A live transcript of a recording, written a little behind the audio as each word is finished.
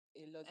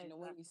a lot.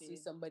 When you see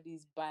Exactly.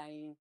 somebody's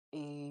buying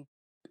a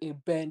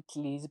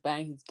Bentley, he's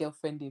buying his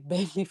girlfriend a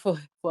Bentley for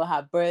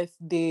her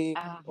birthday,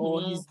 or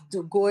Uh-huh. he's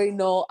going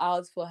all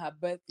out for her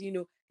birthday.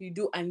 You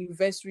do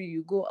anniversary,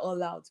 you go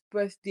all out.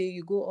 Birthday,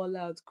 you go all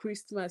out.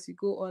 Christmas, you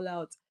go all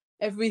out.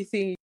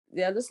 Everything.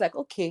 They're just like,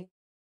 okay.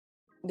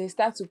 They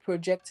start to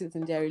project it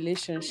in their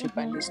relationship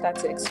and they start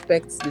to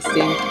expect the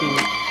same thing.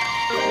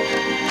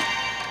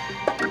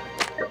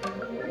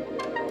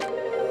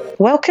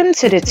 Welcome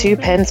to the Two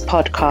Pence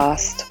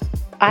podcast.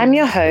 I'm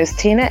your host,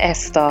 Tina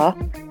Esther.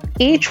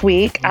 Each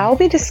week, I'll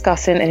be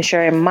discussing and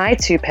sharing my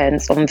 2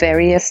 pence on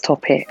various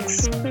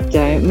topics.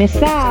 Don't miss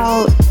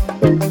out.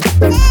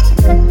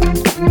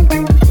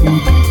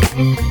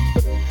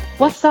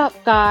 What's up,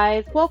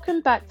 guys?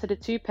 Welcome back to the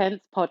 2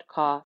 Pence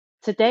podcast.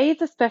 Today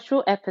is a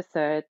special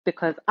episode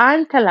because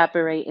I'm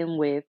collaborating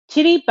with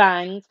Chidi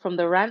Bangs from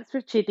the Rants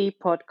with Chidi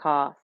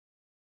podcast.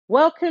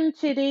 Welcome,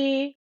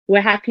 Chidi.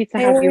 We're happy to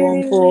have you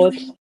on board.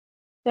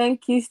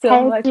 Thank you so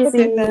Hey, much, Chidi.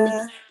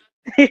 Tina.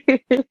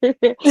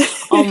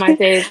 Oh my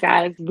days,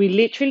 guys. We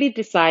literally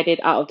decided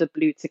out of the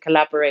blue to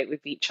collaborate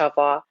with each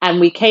other, and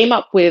we came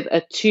up with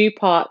a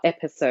 2-part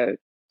episode.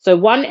 So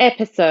one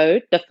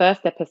episode, the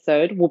first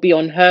episode, will be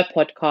on her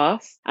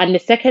podcast, and the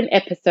second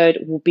episode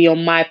will be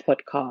on my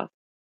podcast.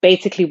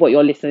 Basically what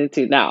you're listening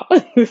to now.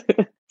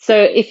 So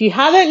if you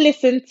haven't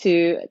listened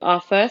to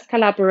our first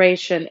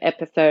collaboration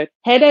episode,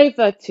 head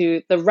over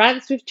to the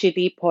Rants with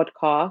Chidi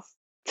podcast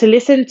to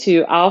listen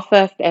to our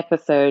first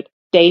episode,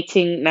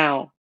 Dating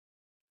Now.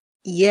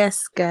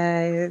 Yes,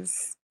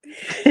 guys.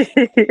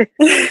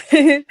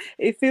 It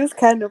feels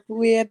kind of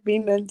weird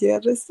being on the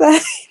other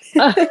side.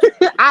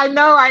 I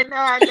know.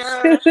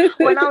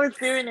 When I was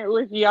doing it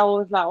with you, I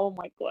was like, oh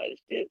my gosh,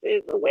 this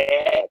is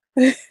weird.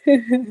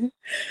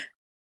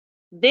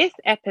 This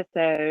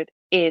episode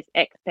is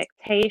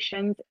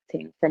expectations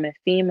from a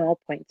female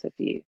point of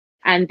view.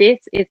 And this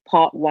is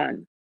part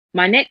 1.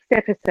 My next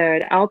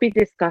episode, I'll be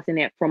discussing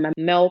it from a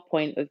male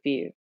point of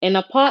view in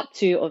a part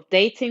 2 of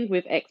dating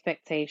with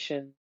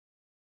expectations.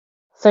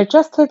 So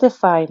just to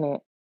define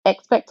it,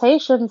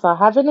 expectations are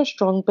having a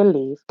strong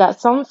belief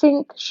that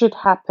something should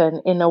happen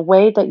in a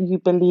way that you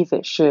believe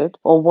it should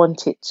or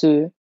want it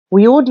to.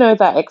 We all know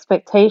that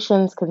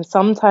expectations can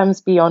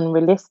sometimes be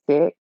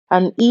unrealistic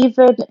and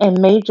even a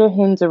major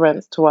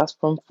hindrance to us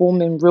from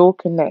forming real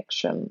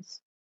connections.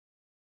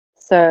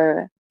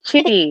 So,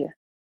 Chidi,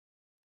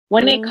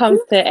 when it comes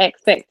to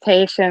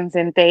expectations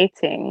in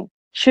dating,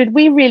 should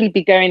we really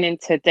be going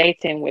into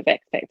dating with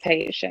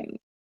expectations?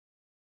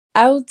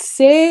 I would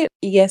say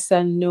yes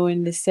and no,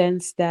 in the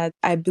sense that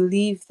I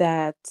believe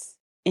that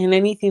in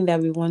anything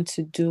that we want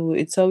to do,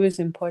 it's always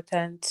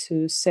important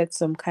to set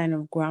some kind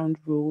of ground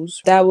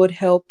rules that would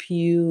help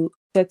you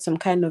set some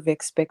kind of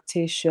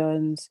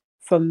expectations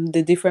from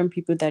the different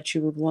people that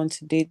you would want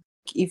to date.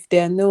 If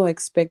there are no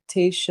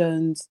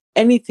expectations,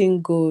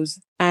 anything goes.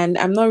 And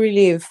I'm not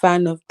really a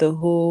fan of the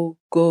whole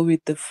go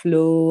with the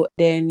flow.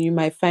 Then you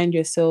might find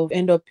yourself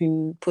end up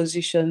in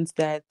positions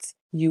that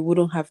you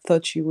wouldn't have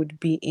thought you would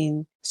be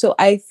in. So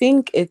I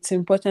think it's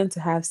important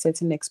to have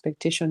certain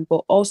expectations,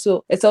 but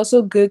also it's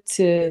also good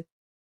to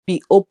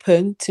be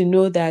open to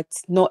know that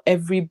not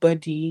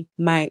everybody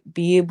might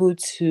be able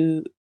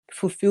to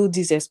fulfill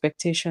these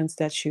expectations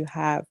that you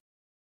have.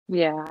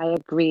 Yeah, I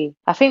agree.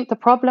 I think the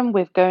problem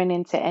with going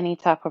into any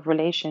type of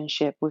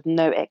relationship with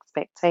no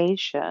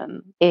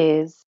expectation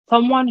is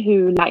someone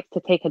who likes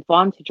to take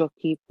advantage of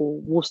people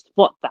will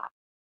spot that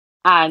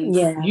and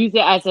Yeah. use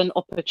it as an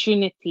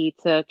opportunity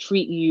to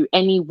treat you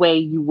any way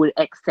you would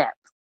accept.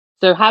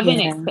 So having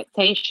Yeah.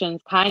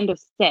 expectations kind of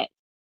set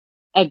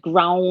a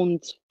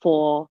ground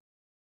for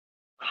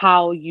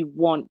how you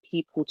want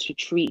people to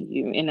treat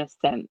you in a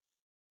sense.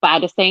 But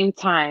at the same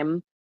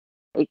time,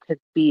 it could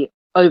be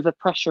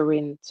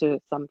overpressuring to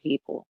some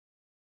people.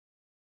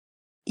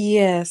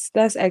 Yes,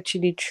 that's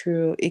actually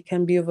true. It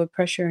can be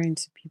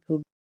overpressuring to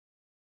people.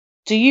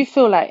 Do you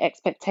feel like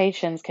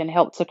expectations can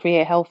help to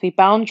create healthy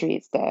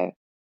boundaries though?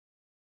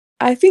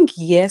 I think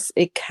yes,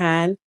 it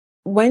can.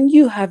 When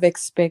you have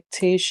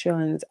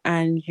expectations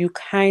and you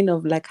kind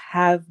of like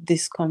have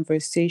this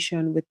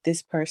conversation with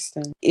this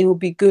person, it will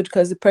be good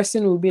because the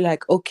person will be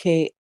like,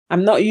 okay,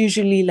 I'm not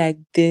usually like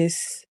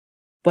this,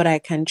 but I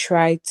can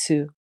try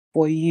to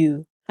for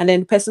you. And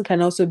then the person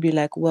can also be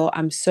like, well,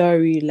 I'm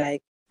sorry,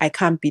 like I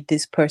can't be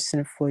this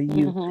person for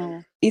you. Mm-hmm.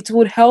 It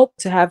would help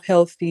to have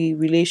healthy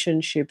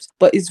relationships,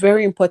 but it's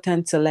very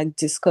important to like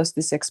discuss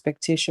these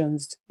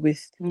expectations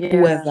with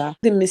whoever.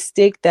 The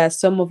mistake that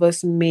some of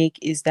us make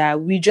is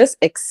that we just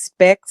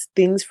expect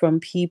things from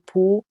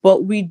people,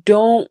 but we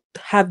don't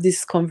have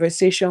this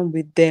conversation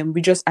with them.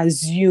 We just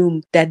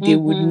assume that they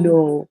would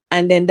know.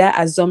 And then that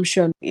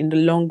assumption in the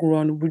long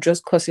run would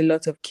just cause a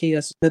lot of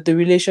chaos. That the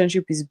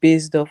relationship is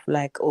based off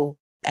like, oh,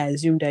 I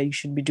assume that you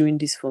should be doing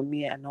this for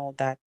me and all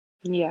that.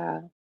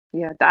 Yeah,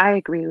 I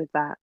agree with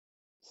that.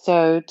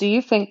 So, do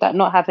you think that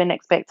not having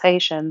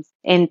expectations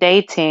in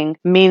dating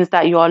means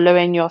that you are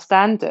lowering your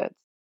standards?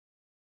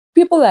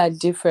 People are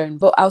different,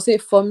 but I'll say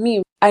for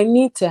me, I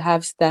need to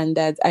have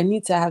standards. I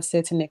need to have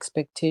certain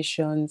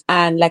expectations.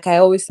 And like I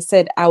always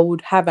said, I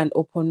would have an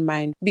open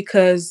mind,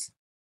 because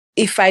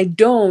if I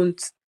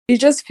don't, it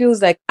just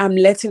feels like I'm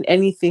letting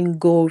anything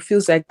go. It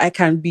feels like I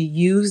can be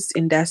used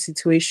in that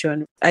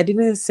situation. I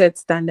didn't set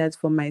standards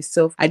for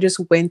myself. I just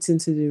went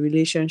into the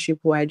relationship,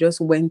 or I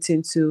just went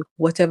into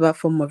whatever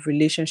form of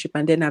relationship,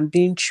 and then I'm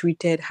being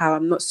treated how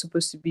I'm not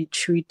supposed to be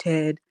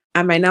treated.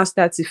 I might now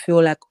start to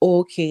feel like, oh,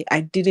 okay, I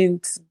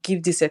didn't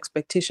give these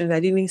expectations. I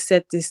didn't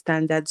set this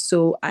standard.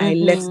 So I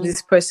let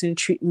this person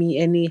treat me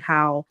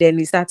anyhow. Then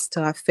it starts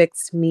to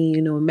affect me,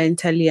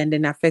 mentally, and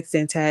then affects the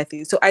entire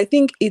thing. So I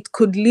think it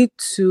could lead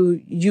to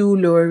you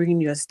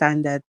lowering your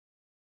standard.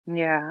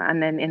 Yeah,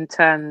 and then in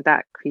turn,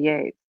 that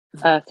creates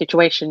a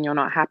situation you're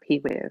not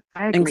happy with.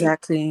 I agree.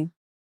 Exactly.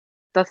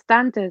 Does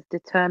standards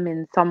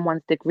determine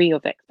someone's degree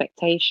of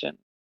expectation?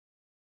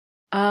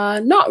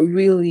 Not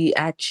really,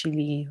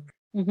 actually.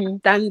 Mm-hmm.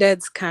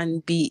 Standards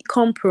can be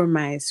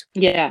compromised.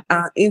 Yeah.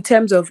 In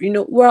terms of,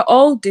 we're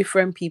all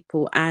different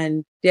people,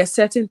 and there are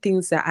certain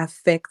things that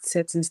affect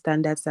certain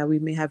standards that we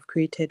may have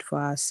created for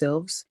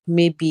ourselves,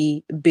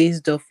 maybe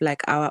based off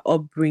like our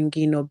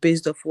upbringing, or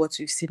based off what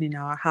we've seen in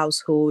our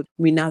household.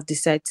 We now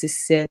decide to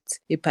set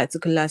a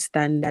particular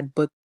standard,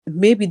 but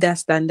maybe that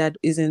standard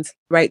isn't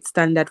right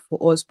standard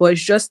for us, but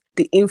it's just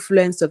the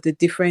influence of the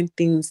different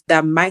things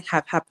that might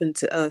have happened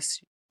to us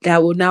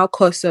that will now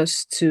cause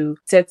us to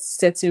set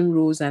certain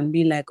rules and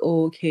be like,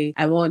 oh, okay,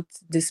 I want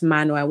this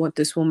man or I want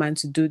this woman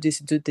to do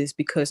this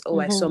because, oh,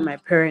 I saw my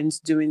parents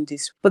doing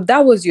this. But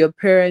that was your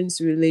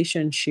parents'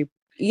 relationship.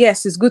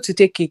 Yes, it's good to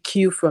take a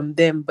cue from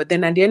them, but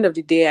then at the end of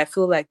the day, I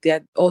feel like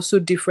they're also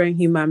different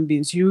human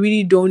beings. You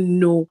really don't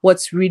know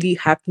what's really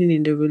happening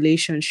in the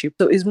relationship.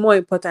 So it's more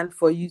important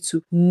for you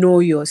to know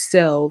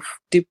yourself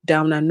deep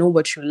down and know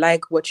what you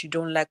like, what you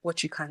don't like,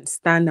 what you can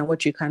stand and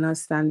what you cannot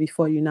stand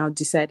before you now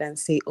decide and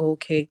say,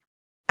 okay,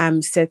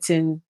 I'm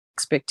setting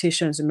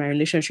expectations in my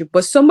relationship.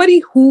 But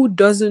somebody who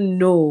doesn't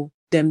know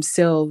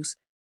themselves,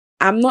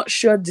 I'm not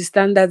sure the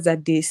standards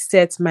that they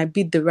set might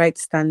be the right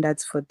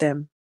standards for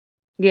them.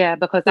 Yeah,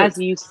 because So, as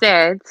you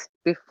said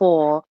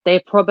before, they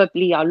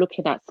probably are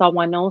looking at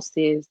someone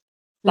else's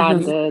mhm.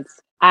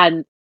 standards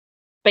and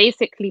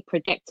basically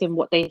projecting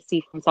what they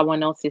see from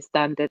someone else's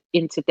standards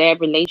into their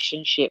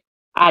relationship.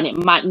 And it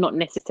might not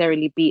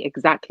necessarily be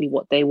exactly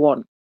what they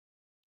want.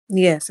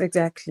 Yes,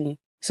 exactly.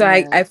 So I,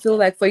 Yeah. I feel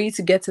like for you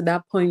to get to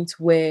that point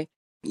where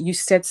you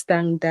set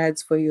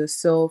standards for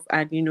yourself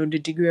and the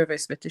degree of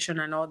expectation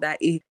and all that,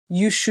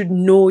 you should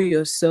know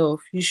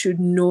yourself. You should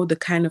know the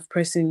kind of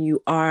person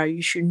you are.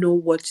 You should know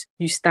what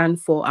you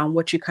stand for and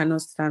what you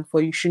cannot stand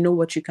for. You should know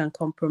what you can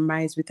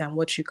compromise with and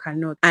what you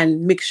cannot.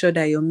 And make sure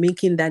that you're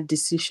making that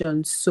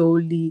decision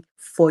solely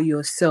for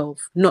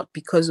yourself, not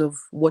because of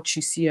what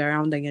you see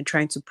around and you're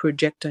trying to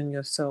project on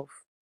yourself.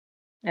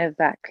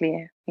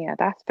 Exactly. Yeah,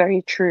 that's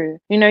very true.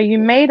 You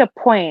made a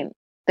point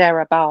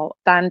there about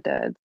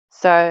standards.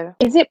 So,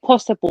 is it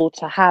possible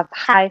to have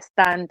high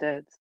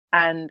standards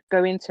and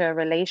go into a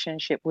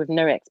relationship with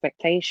no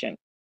expectation?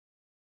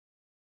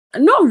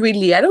 Not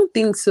really. I don't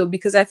think so,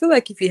 because I feel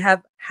like if you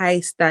have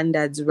high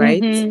standards,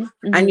 right, Mm-hmm.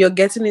 and Mm-hmm. you're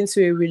getting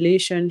into a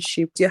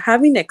relationship, you're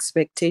having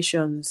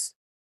expectations.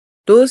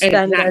 Those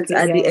standards Exactly.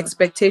 are the Yeah.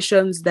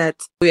 expectations that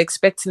you're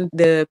expecting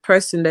the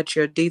person that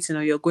you're dating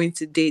or you're going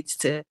to date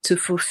to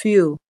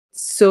fulfill.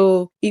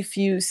 So if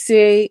you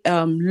say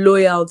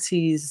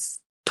loyalty is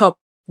top,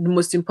 the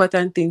most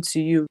important thing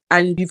to you,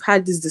 and you've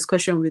had this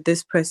discussion with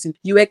this person,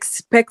 you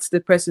expect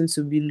the person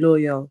to be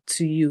loyal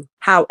to you.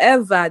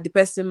 However, the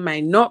person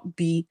might not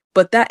be,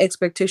 but that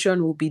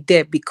expectation will be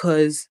there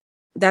because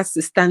that's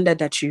the standard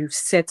that you've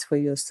set for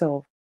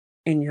yourself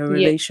in your Yeah,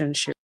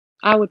 relationship.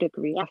 I would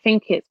agree. I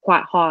think it's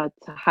quite hard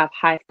to have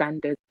high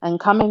standards and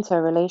come into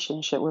a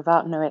relationship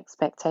without no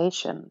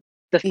expectation.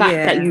 The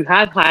fact that Yeah. you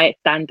have high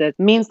standards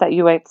means that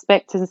you are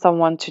expecting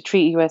someone to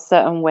treat you a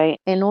certain way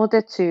in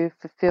order to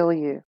fulfill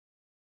you.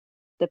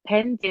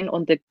 Depending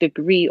on the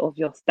degree of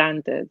your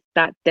standards,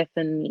 that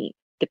definitely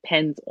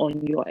depends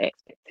on your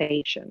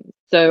expectations.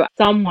 So,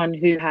 someone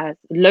who has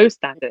low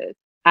standards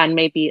and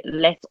maybe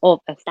less of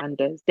a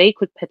standards, they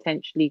could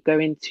potentially go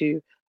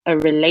into a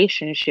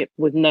relationship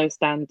with no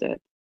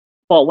standards.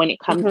 But when it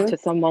comes Mhm. to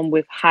someone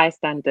with high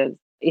standards,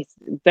 it's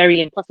very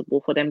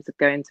impossible for them to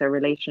go into a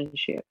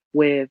relationship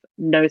with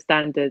no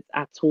standards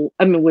at all.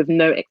 I mean, with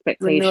no With no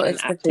expectation at all.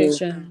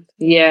 expectation.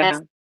 Yeah, Yeah.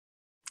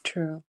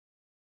 true.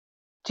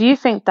 Do you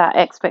think that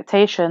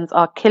expectations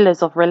are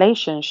killers of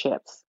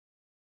relationships?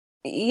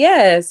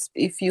 Yes,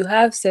 if you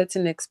have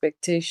certain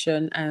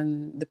expectation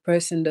and the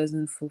person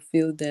doesn't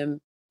fulfill them,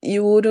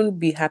 you wouldn't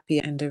be happy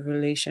in the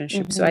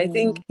relationship. So I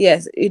think Hmm.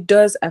 yes, it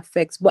does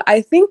affect, but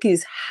I think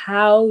is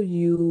how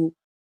you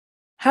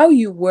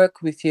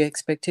work with your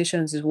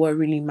expectations is what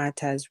really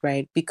matters,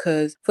 right?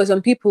 Because for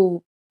some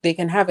people, they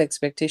can have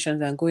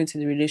expectations and go into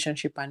the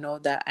relationship and all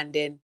that, and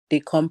then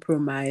they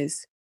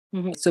compromise.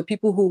 Hmm. So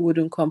people who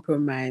wouldn't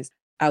compromise,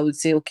 I would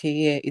say, okay,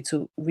 yeah, it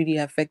will really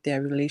affect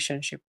their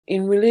relationship.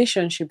 In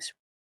relationships,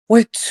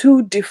 we're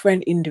two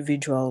different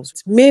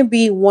individuals.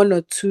 Maybe one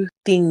or two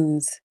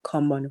things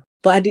common,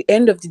 but at the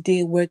end of the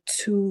day, we're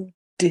two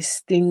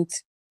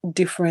distinct,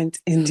 different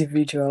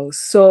individuals.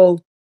 So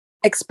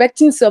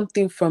expecting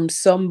something from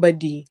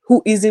somebody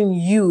who isn't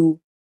you,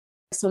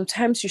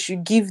 sometimes you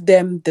should give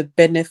them the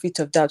benefit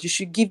of doubt. You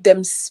should give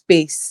them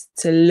space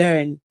to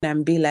learn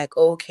and be like,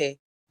 okay,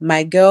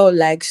 my girl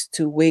likes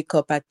to wake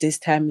up at this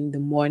time in the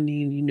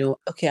morning.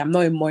 Okay, I'm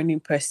not a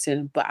morning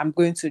person, but I'm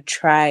going to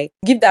try.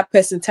 Give that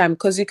person time,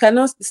 because you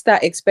cannot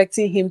start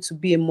expecting him to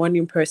be a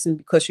morning person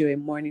because you're a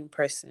morning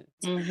person.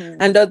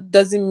 Mm-hmm. And that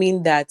doesn't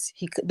mean that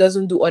he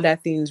doesn't do other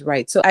things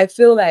right. So I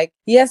feel like,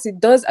 yes, it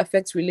does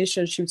affect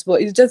relationships,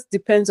 but it just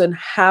depends on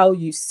how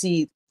you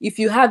see it. If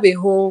you have a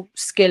whole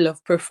scale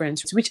of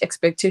preference, which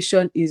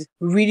expectation is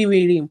really,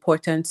 really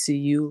important to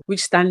you,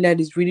 which standard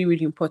is really,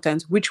 really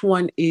important, which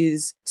one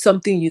is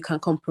something you can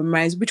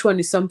compromise, which one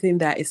is something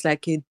that is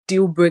like a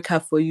deal breaker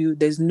for you,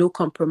 there's no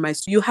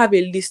compromise. You have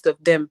a list of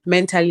them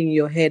mentally in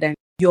your head, and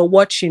you're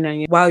watching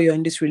and while you're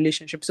in this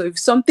relationship. So if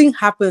something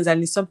happens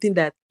and it's something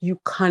that you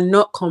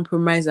cannot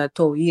compromise at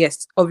all,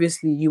 yes,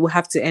 obviously you will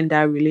have to end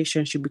that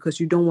relationship because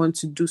you don't want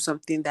to do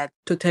something that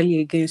totally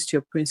against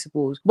your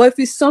principles. But if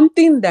it's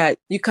something that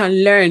you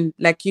can learn,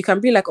 like you can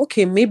be like,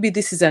 okay, maybe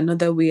this is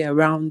another way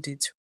around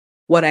it.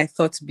 What I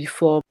thought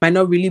before might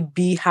not really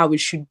be how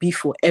it should be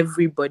for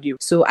everybody.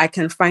 So I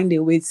can find a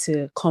way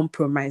to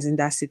compromise in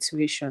that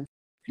situation.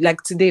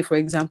 Like today, for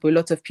example, a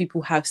lot of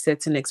people have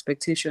certain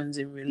expectations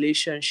in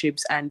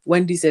relationships, and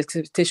when these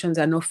expectations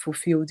are not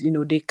fulfilled,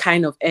 they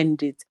kind of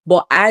end it.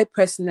 But I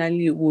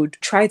personally would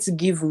try to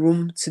give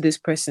room to this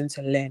person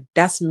to learn.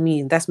 That's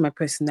me, that's my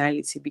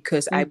personality,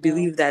 because I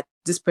believe that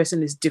this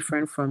person is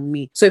different from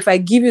me. So if I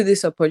give you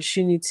this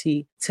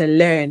opportunity to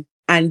learn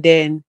and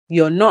then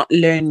you're not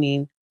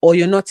learning, or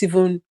you're not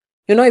even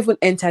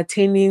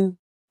entertaining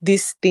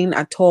this thing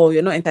at all,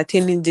 you're not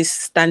entertaining this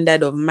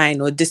standard of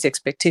mine or this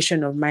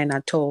expectation of mine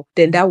at all,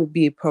 then that would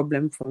be a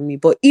problem for me.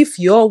 But if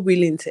you're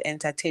willing to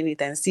entertain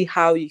it and see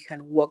how you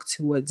can work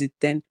towards it,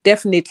 then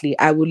definitely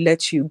I would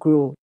let you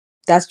grow.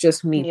 That's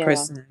just me Yeah.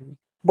 personally.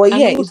 But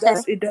And yeah,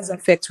 also, it does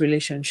affect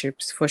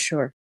relationships for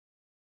sure.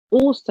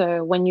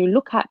 when you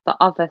look at the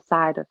other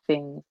side of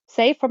things,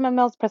 say from a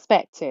male's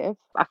perspective,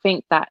 I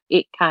think that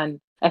it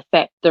can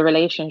affect the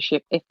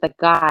relationship if the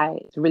guy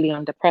is really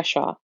under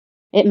pressure.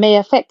 It may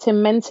affect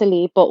him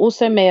mentally, but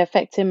also may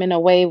affect him in a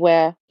way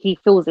where he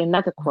feels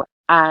inadequate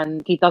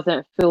and he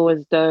doesn't feel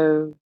as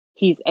though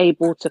he's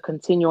able to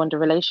continue on the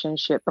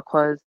relationship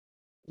because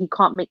he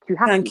can't make you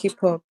Can't happy.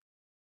 keep up.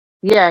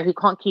 Yeah, he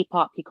can't keep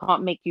up. He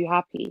can't make you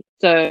happy.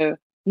 So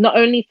not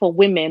only for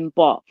women,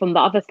 but from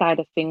the other side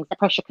of things, the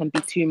pressure can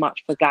be too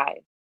much for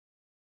guys.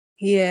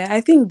 Yeah, I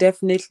think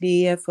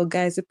definitely, yeah, for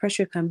guys, the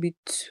pressure can be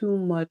too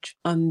much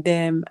on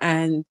them.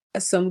 And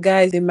some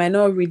guys, they might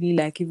not really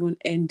like even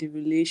end the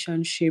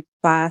relationship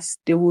fast.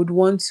 They would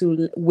want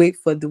to wait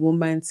for the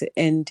woman to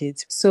end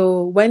it.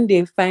 So when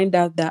they find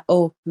out that,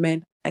 oh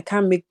man, I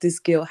can't make this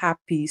girl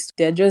happy, so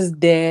they're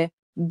just there.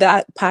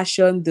 That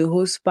passion, the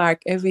whole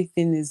spark,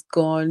 everything is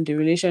gone. The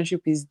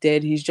relationship is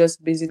dead. He's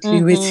just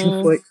basically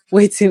Mm-hmm.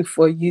 waiting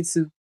for you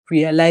to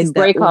realize that,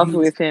 Break oh, off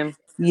with him.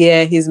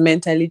 he's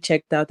mentally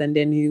checked out, and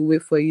then he'll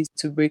wait for you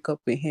to break up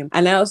with him.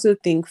 And I also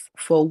think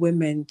for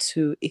women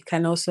too, it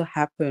can also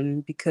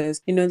happen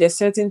because, there's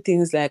certain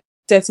things, like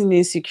certain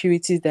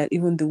insecurities that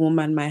even the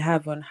woman might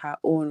have on her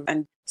own,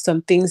 and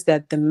some things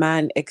that the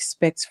man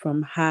expects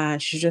from her.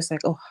 She's just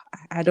like, oh,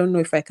 I don't know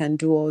if I can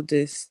do all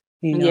this.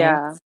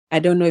 Yeah. I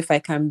don't know if I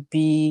can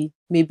be,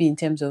 maybe in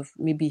terms of,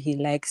 maybe he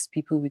likes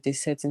people with a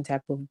certain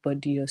type of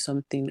body or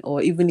something,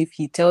 or even if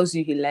he tells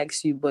you he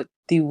likes you, but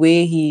the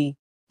way he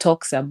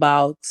talks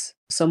about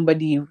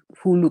somebody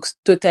who looks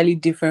totally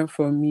different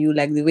from you,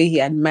 like the way he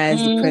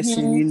admires the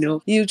person, Mm-hmm.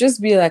 you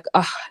just be like,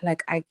 oh,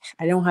 like I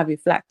don't have a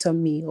flat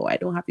tummy, or I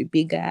don't have a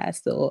big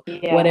ass, or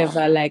Yeah.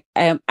 whatever. Like,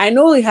 I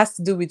know it has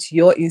to do with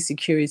your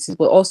insecurities,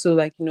 but also,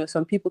 like,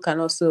 some people can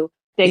also,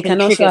 They it can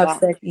can also trigger that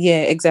affect,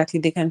 yeah, exactly,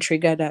 they can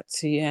trigger that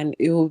to you, and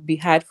it will be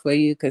hard for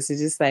you because it's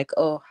just like,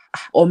 oh,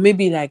 or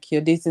maybe like you're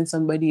dating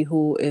somebody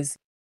who is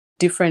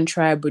different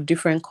tribe or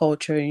different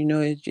culture,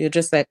 you're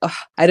just like, oh,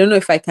 I don't know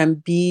if I can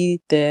be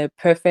the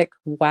perfect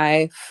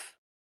wife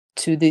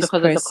to this because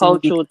of the person.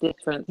 cultural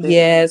differences.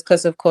 Yes,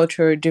 because of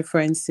cultural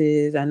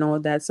differences and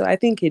all that. So I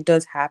think it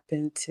does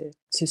happen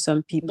to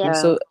some people. Yeah.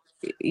 So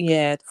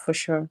yeah, for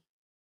sure.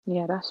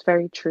 Yeah, that's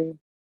very true.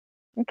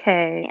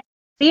 Okay.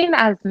 Seeing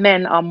as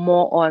men are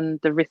more on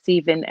the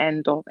receiving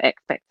end of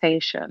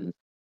expectations,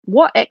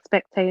 what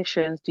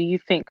expectations do you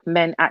think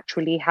men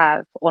actually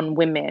have on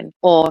women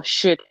or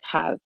should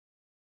have?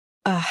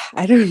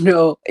 I don't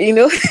know.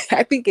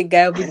 I think a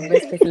guy will be the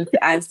best person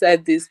to answer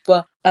this.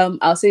 But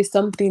I'll say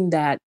something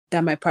that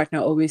my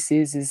partner always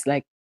says is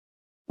like,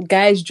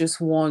 guys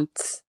just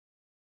want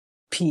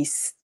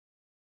peace.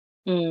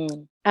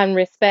 And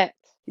respect.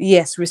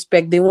 Yes,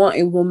 respect. They want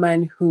a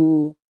woman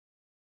who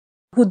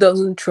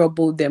doesn't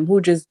trouble them,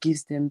 who just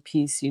gives them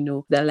peace.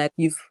 That, like,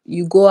 if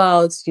you go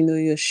out,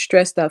 you're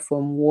stressed out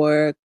from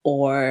work,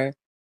 or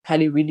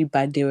had a really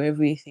bad day or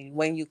everything,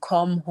 when you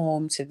come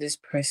home to this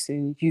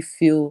person, you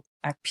feel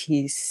at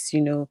peace,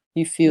 you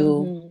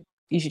feel, Mhm.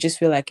 you should just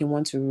feel like you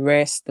want to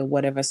rest or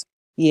whatever. So,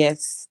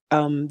 yes,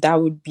 that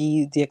would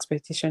be the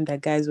expectation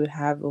that guys would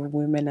have of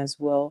women as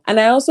well. And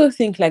I also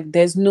think like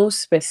there's no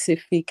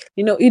specific,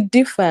 it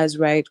differs,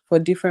 right? For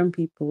different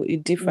people,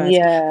 it differs.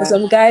 For Yeah.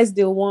 some guys,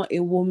 they want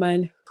a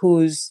woman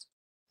who's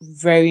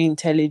very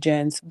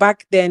intelligent.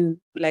 Back then,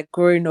 like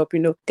growing up,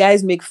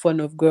 guys make fun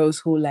of girls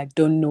who like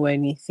don't know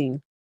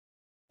anything.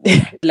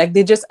 Like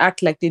they just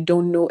act like they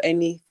don't know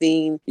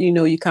anything.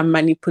 You can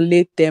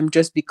manipulate them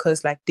just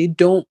because like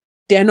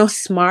they're not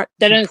smart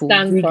They don't people.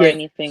 stand You for get.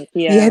 anything.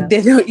 Yeah,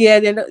 Yeah.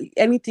 they're not,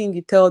 anything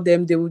you tell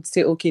them, they would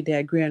say, okay, they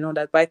agree and all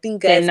that. But I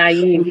think They're guys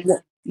naive.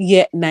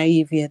 yeah,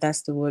 naive, yeah,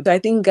 that's the word. So I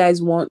think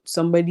guys want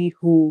somebody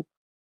who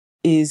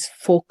is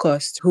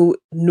focused, who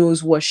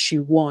knows what she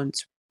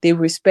wants. They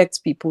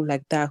respect people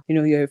like that.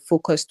 You're a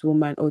focused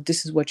woman, or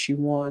this is what you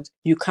want.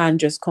 You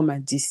can't just come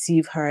and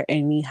deceive her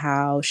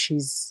anyhow.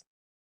 She's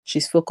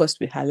focused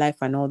with her life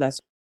and all that.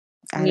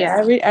 Yeah.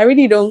 I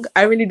really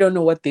don't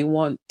know what they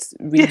want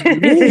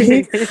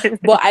really.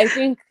 But I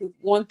think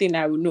one thing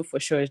I would know for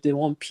sure is they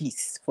want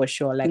peace for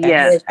sure. Like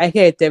Yeah. I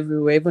hear it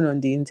everywhere, even on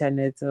the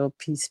internet. Oh,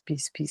 peace,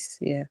 peace, peace.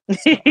 Yeah.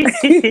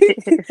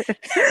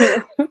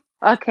 So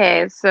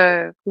Okay,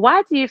 so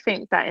why do you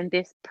think that in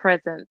this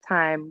present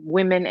time,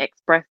 women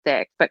express their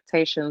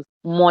expectations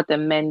more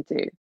than men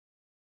do?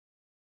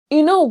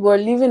 we're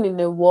living in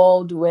a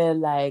world where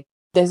like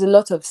there's a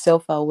lot of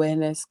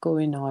self-awareness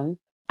going on,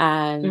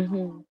 and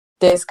Hmm.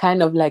 there's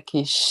kind of like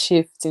a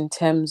shift in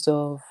terms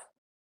of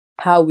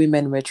how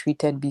women were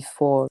treated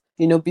before.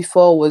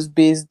 Before was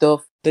based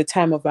off the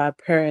time of our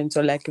parents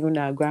or like even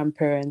our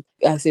grandparents.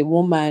 As a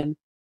woman,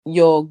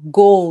 your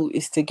goal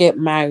is to get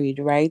married,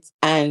 right?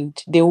 And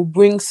they will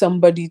bring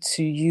somebody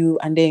to you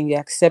and then you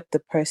accept the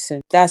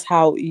person. That's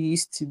how it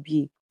used to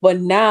be. But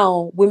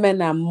now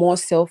women are more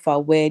self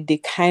aware. They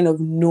kind of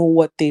know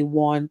what they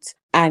want.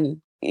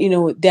 And,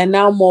 they're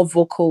now more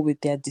vocal with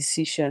their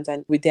decisions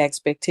and with their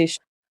expectations.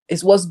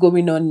 It's what's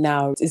going on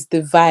now. It's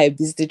the vibe,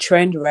 it's the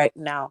trend right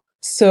now. Yeah.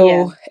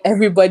 So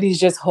everybody's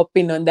just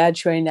hopping on that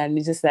trend and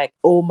it's just like,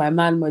 oh, my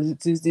man must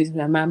do this,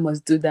 my man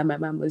must do that, my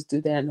man must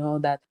do that, and all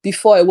that.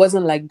 Before it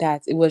wasn't like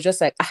that. It was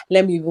just like,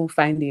 let me even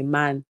find a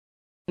man.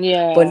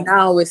 But Yeah.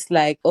 now it's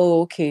like,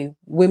 oh, okay,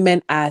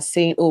 women are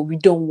saying, oh, we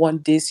don't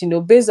want this,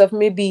 based off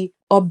maybe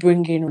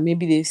upbringing, or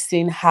maybe they've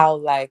seen how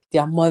like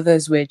their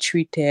mothers were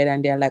treated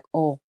and they're like,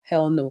 oh,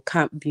 hell no,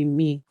 can't be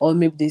me. Or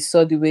maybe they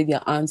saw the way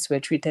their aunts were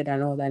treated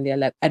and all that, and they're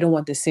like, I don't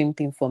want the same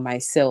thing for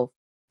myself.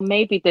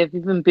 Maybe they've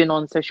even been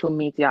on social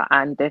media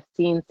and they've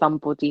seen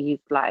somebody's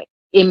like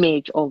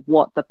image of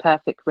what the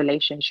perfect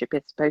relationship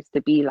is supposed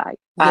to be like.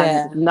 And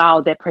Yeah.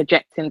 now they're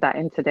projecting that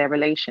into their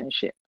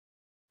relationship.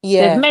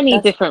 There's Yeah, many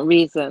that's different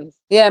reasons.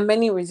 yeah,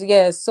 many reasons.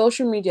 Yeah,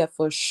 social media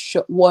for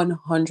sure,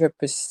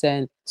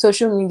 100%.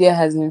 Social media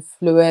has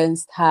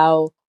influenced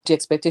how the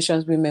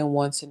expectations women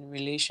want in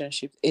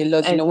relationships a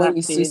lot. When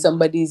you see Exactly.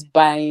 somebody's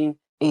buying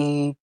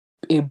a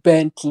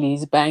Bentley,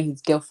 he's buying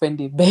his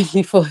girlfriend a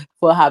Bentley for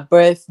her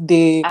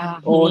birthday,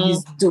 or Uh-huh.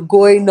 he's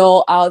going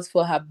all out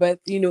for her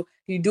birthday.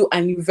 You do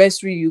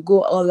anniversary, you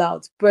go all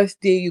out.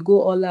 Birthday, you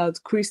go all out.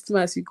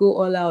 Christmas, you go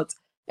all out.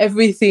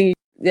 Everything.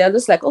 They're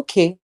just like,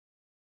 okay,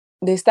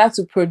 they start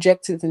to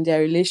project it in their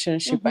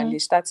relationship and Hmm. they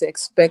start to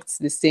expect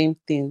the same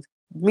things.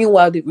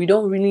 Meanwhile, we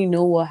don't really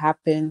know what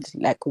happened,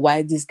 like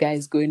why this guy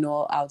is going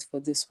all out for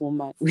this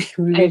woman. We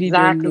really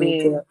don't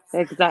know.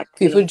 Exactly. But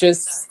people Exactly.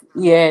 just,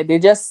 yeah, they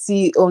just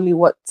see only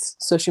what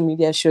social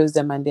media shows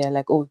them and they're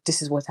like, oh,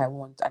 this is what I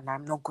want and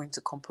I'm not going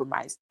to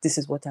compromise. This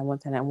is what I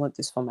want and I want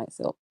this for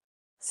myself.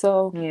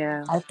 So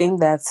Yeah. I think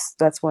that's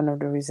one of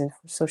the reasons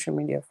for social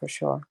media for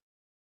sure.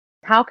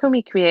 How can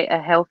we create a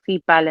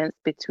healthy balance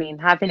between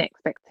having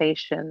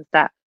expectations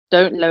that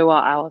don't lower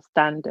our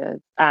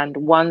standards and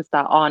ones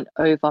that aren't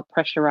over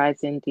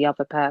pressurizing the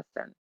other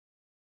person?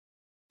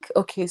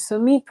 Okay, so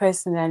me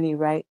personally,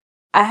 right,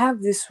 I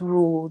have this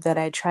rule that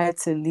I try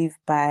to live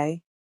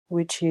by,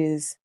 which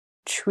is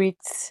treat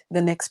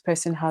the next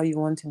person how you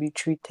want to be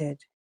treated.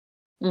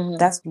 Hmm.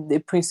 That's the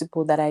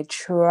principle that I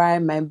try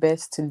my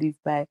best to live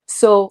by.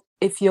 So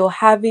if you're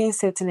having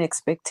certain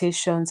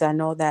expectations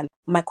and all that,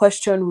 my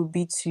question would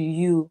be to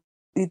you,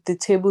 if the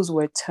tables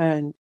were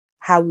turned,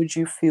 how would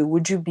you feel?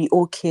 Would you be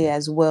okay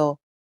as well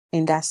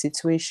in that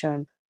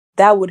situation?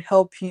 That would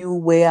help you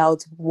weigh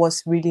out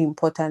what's really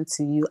important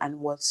to you and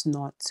what's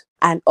not.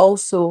 And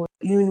also,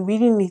 you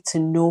really need to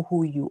know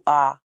who you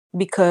are,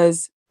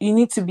 because you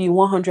need to be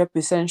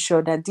 100%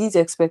 sure that these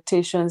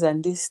expectations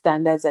and these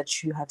standards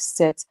that you have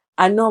set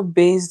are not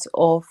based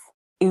off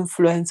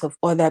influence of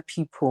other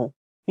people.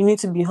 You need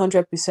to be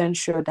 100%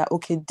 sure that,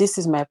 okay, this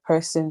is my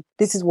person,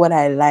 this is what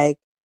I like,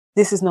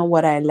 this is not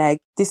what I like,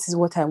 this is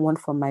what I want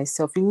for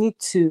myself. You need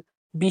to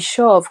be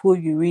sure of who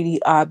you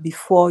really are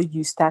before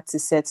you start to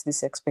set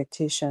these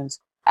expectations.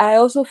 I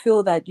also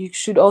feel that you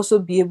should also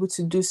be able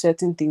to do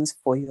certain things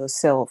for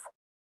yourself.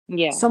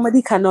 Yeah.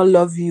 Somebody cannot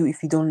love you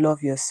if you don't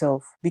love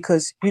yourself,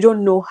 because you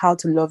don't know how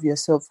to love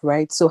yourself,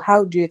 right? So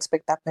how do you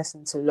expect that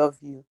person to love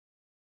you?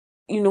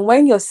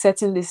 When you're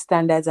setting these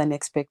standards and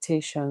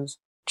expectations,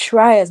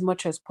 try as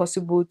much as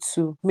possible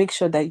to make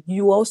sure that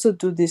you also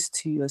do this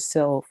to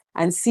yourself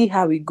and see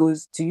how it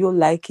goes. Do you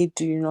like it?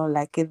 Do you not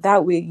like it?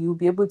 That way you'll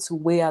be able to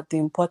weigh out the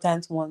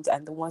important ones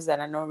and the ones that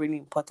are not really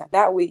important.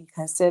 That way you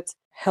can set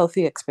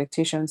healthy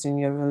expectations in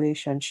your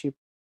relationship.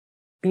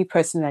 Me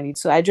personally,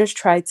 so I just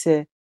try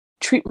to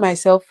treat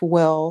myself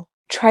well,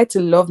 try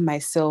to love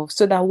myself,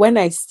 so that when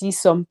I see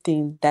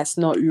something that's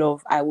not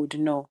love, I would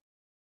know.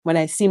 When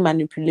I see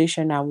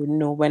manipulation, I would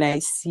know. When I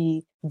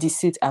see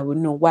deceit, I would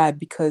know. Why?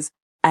 Because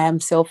I am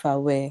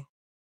self-aware.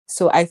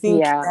 So I think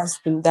Yeah,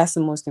 that's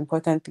the most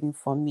important thing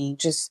for me.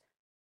 Just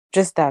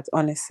that,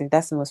 honestly,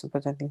 that's the most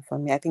important thing for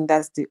me. I think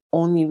that's the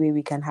only way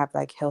we can have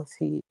like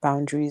healthy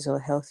boundaries or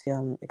healthy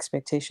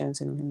expectations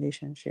in a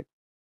relationship.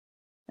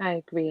 I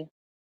agree.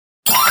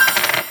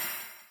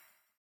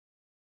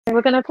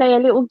 We're going to play a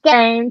little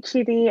game,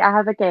 Chidi. I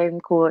have a game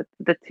called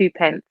the Two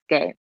Pence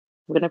game.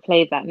 We're going to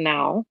play that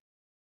now.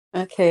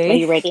 Are Okay.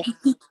 you ready?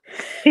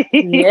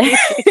 Yeah.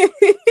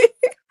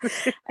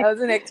 I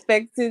wasn't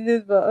expecting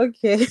this, but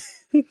okay.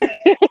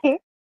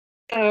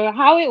 So,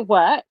 how it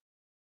works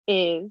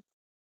is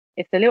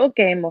it's a little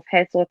game of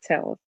heads or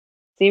tails.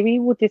 Siri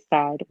will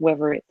decide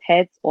whether it's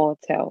heads or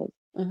tails.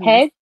 Hmm.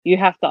 Heads, you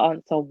have to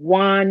answer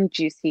one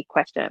juicy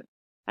question.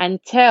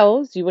 And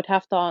tails, you would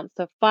have to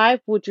answer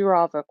 5 would you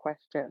rather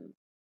questions.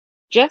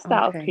 Just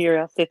out of Okay.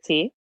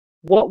 curiosity,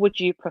 what would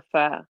you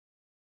prefer?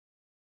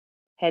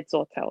 Heads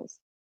or tails?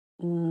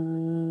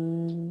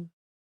 Mm,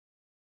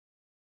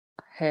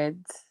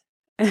 heads.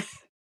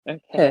 Okay.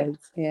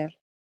 Heads, yeah.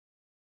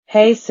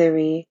 Hey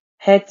Siri,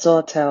 heads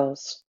or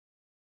tails?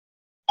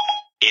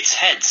 It's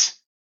heads.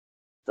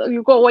 So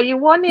you got what you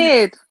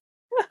wanted.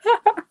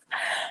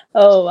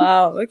 Oh,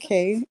 wow.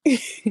 Okay.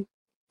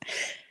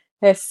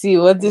 Let's see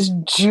what this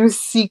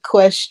juicy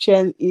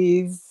question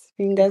is.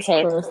 Fingers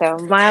Okay, crossed. so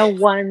my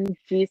one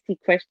juicy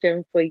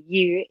question for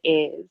you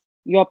is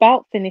you're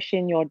about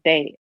finishing your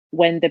date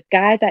when the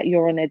guy that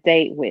you're on a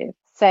date with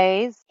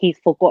says he's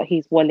forgot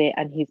his wallet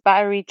and his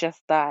battery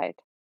just died.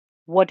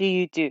 What do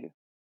you do?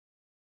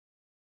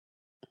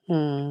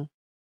 Hmm.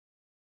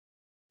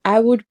 I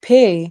would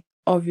pay.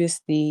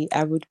 Obviously,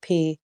 I would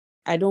pay.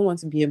 I don't want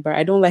to be embarrassed.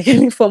 I don't like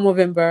any form of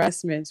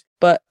embarrassment.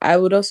 But I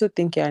would also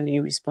think you're an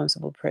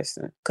irresponsible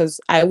person, because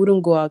I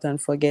wouldn't go out and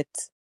forget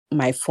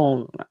my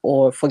phone,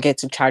 or forget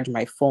to charge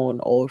my phone,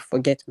 or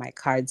forget my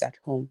cards at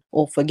home,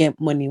 or forget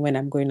money when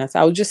I'm going out.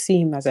 I would just see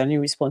him as an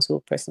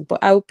irresponsible person.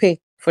 But I will pay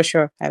for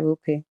sure. I will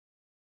pay.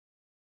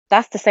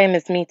 That's the same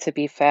as me, to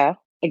be fair.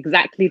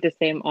 Exactly the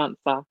same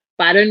answer.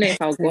 But I don't know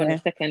if I'll go on a Yeah.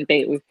 second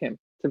date with him,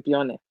 to be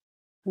honest.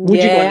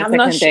 Would you go on Yeah, a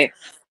second date?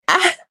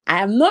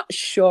 I'm not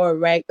sure,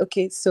 right?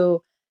 Okay,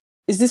 so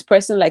is this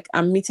person like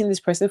I'm meeting this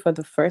person for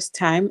the first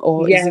time,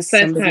 or is Yeah, this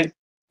first somebody time.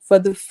 for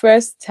the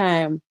first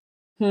time?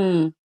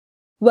 Hmm.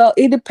 Well,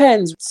 it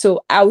depends.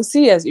 So I would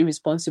see you as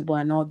irresponsible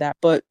and all that,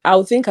 but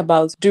I'll think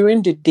about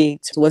during the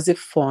date, was it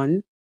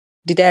fun?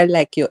 Did I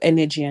like your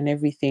energy and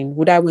everything?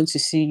 Would I want to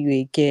see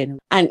you again?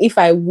 And if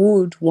I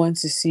would want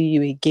to see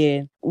you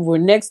again, well,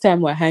 next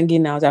time we're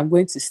hanging out, I'm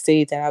going to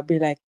say that I'll be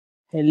like,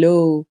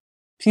 hello,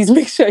 please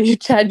make sure you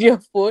charge your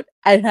phone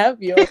and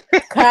have your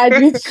card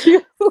with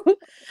you.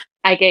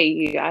 I get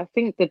you. I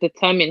think the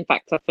determining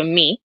factor for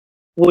me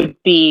would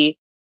be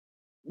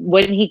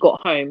when he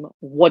got home,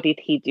 what did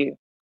he do?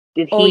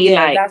 Did Oh, he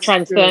yeah, like that's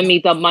transfer true. me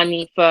the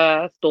money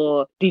first,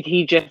 or did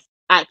he just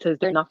act as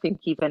though nothing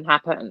even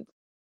happened?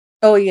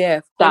 Oh, yeah,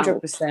 That,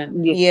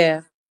 100%. yeah,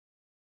 Yeah.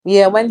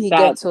 Yeah, when he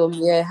that gets home,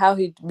 yeah,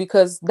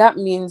 because that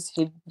means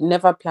he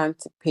never planned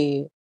to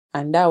pay.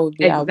 And that would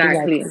be, I'll be like,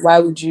 exactly. why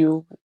would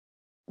you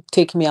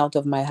take me out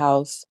of my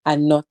house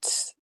and not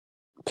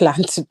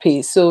plan to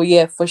pay? So,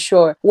 yeah, for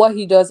sure. What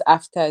he does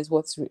after is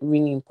what's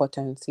really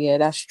important. Yeah,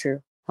 that's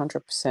true.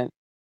 100%.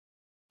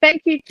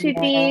 Thank you, Yeah.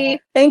 Chidi.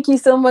 Thank you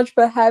so much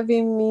for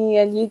having me.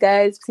 And you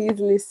guys, please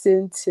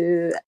listen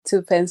to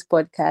Two Pence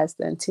podcast.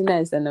 And Tina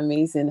is an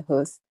amazing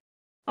host.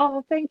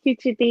 Oh, thank you,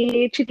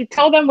 Chidi. Chidi,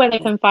 tell them where they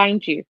can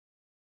find you.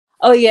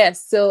 Oh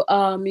yes, so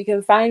you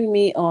can find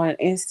me on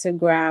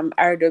Instagram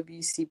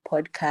RWC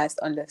podcast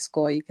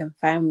 _. You can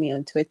find me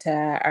on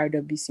Twitter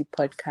RWC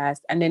podcast,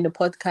 and then the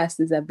podcast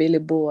is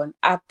available on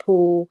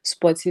Apple,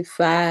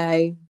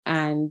 Spotify,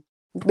 and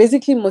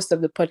basically most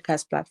of the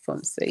podcast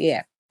platforms. So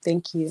yeah,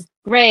 thank you.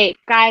 Great.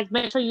 Guys,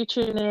 make sure you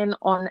tune in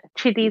on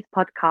Chidi's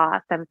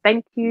podcast, and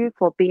thank you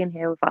for being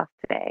here with us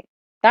today.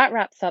 That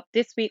wraps up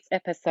this week's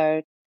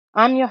episode.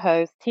 I'm your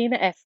host, Tina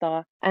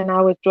Esther, and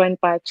I was joined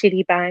by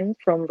Chidi Bang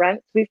from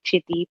Rants with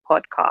Chidi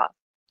podcast.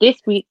 This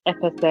week's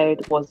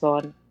episode was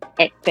on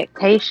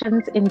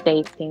expectations in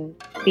dating,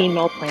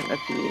 female point of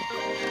view.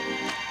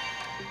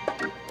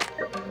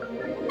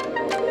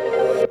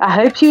 I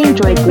hope you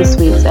enjoyed this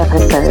week's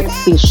episode.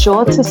 Be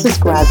sure to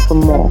subscribe for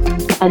more.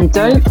 And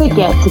don't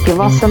forget to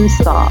give us some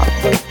stars.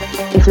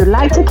 If you'd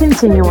like to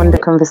continue on the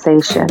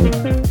conversation,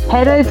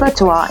 head over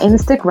to our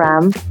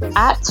Instagram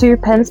at 2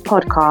 Pence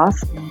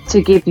Podcast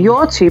to give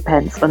your 2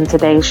 pence on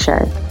today's show.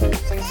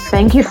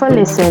 Thank you for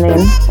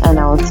listening, and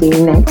I'll see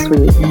you next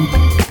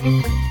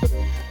week.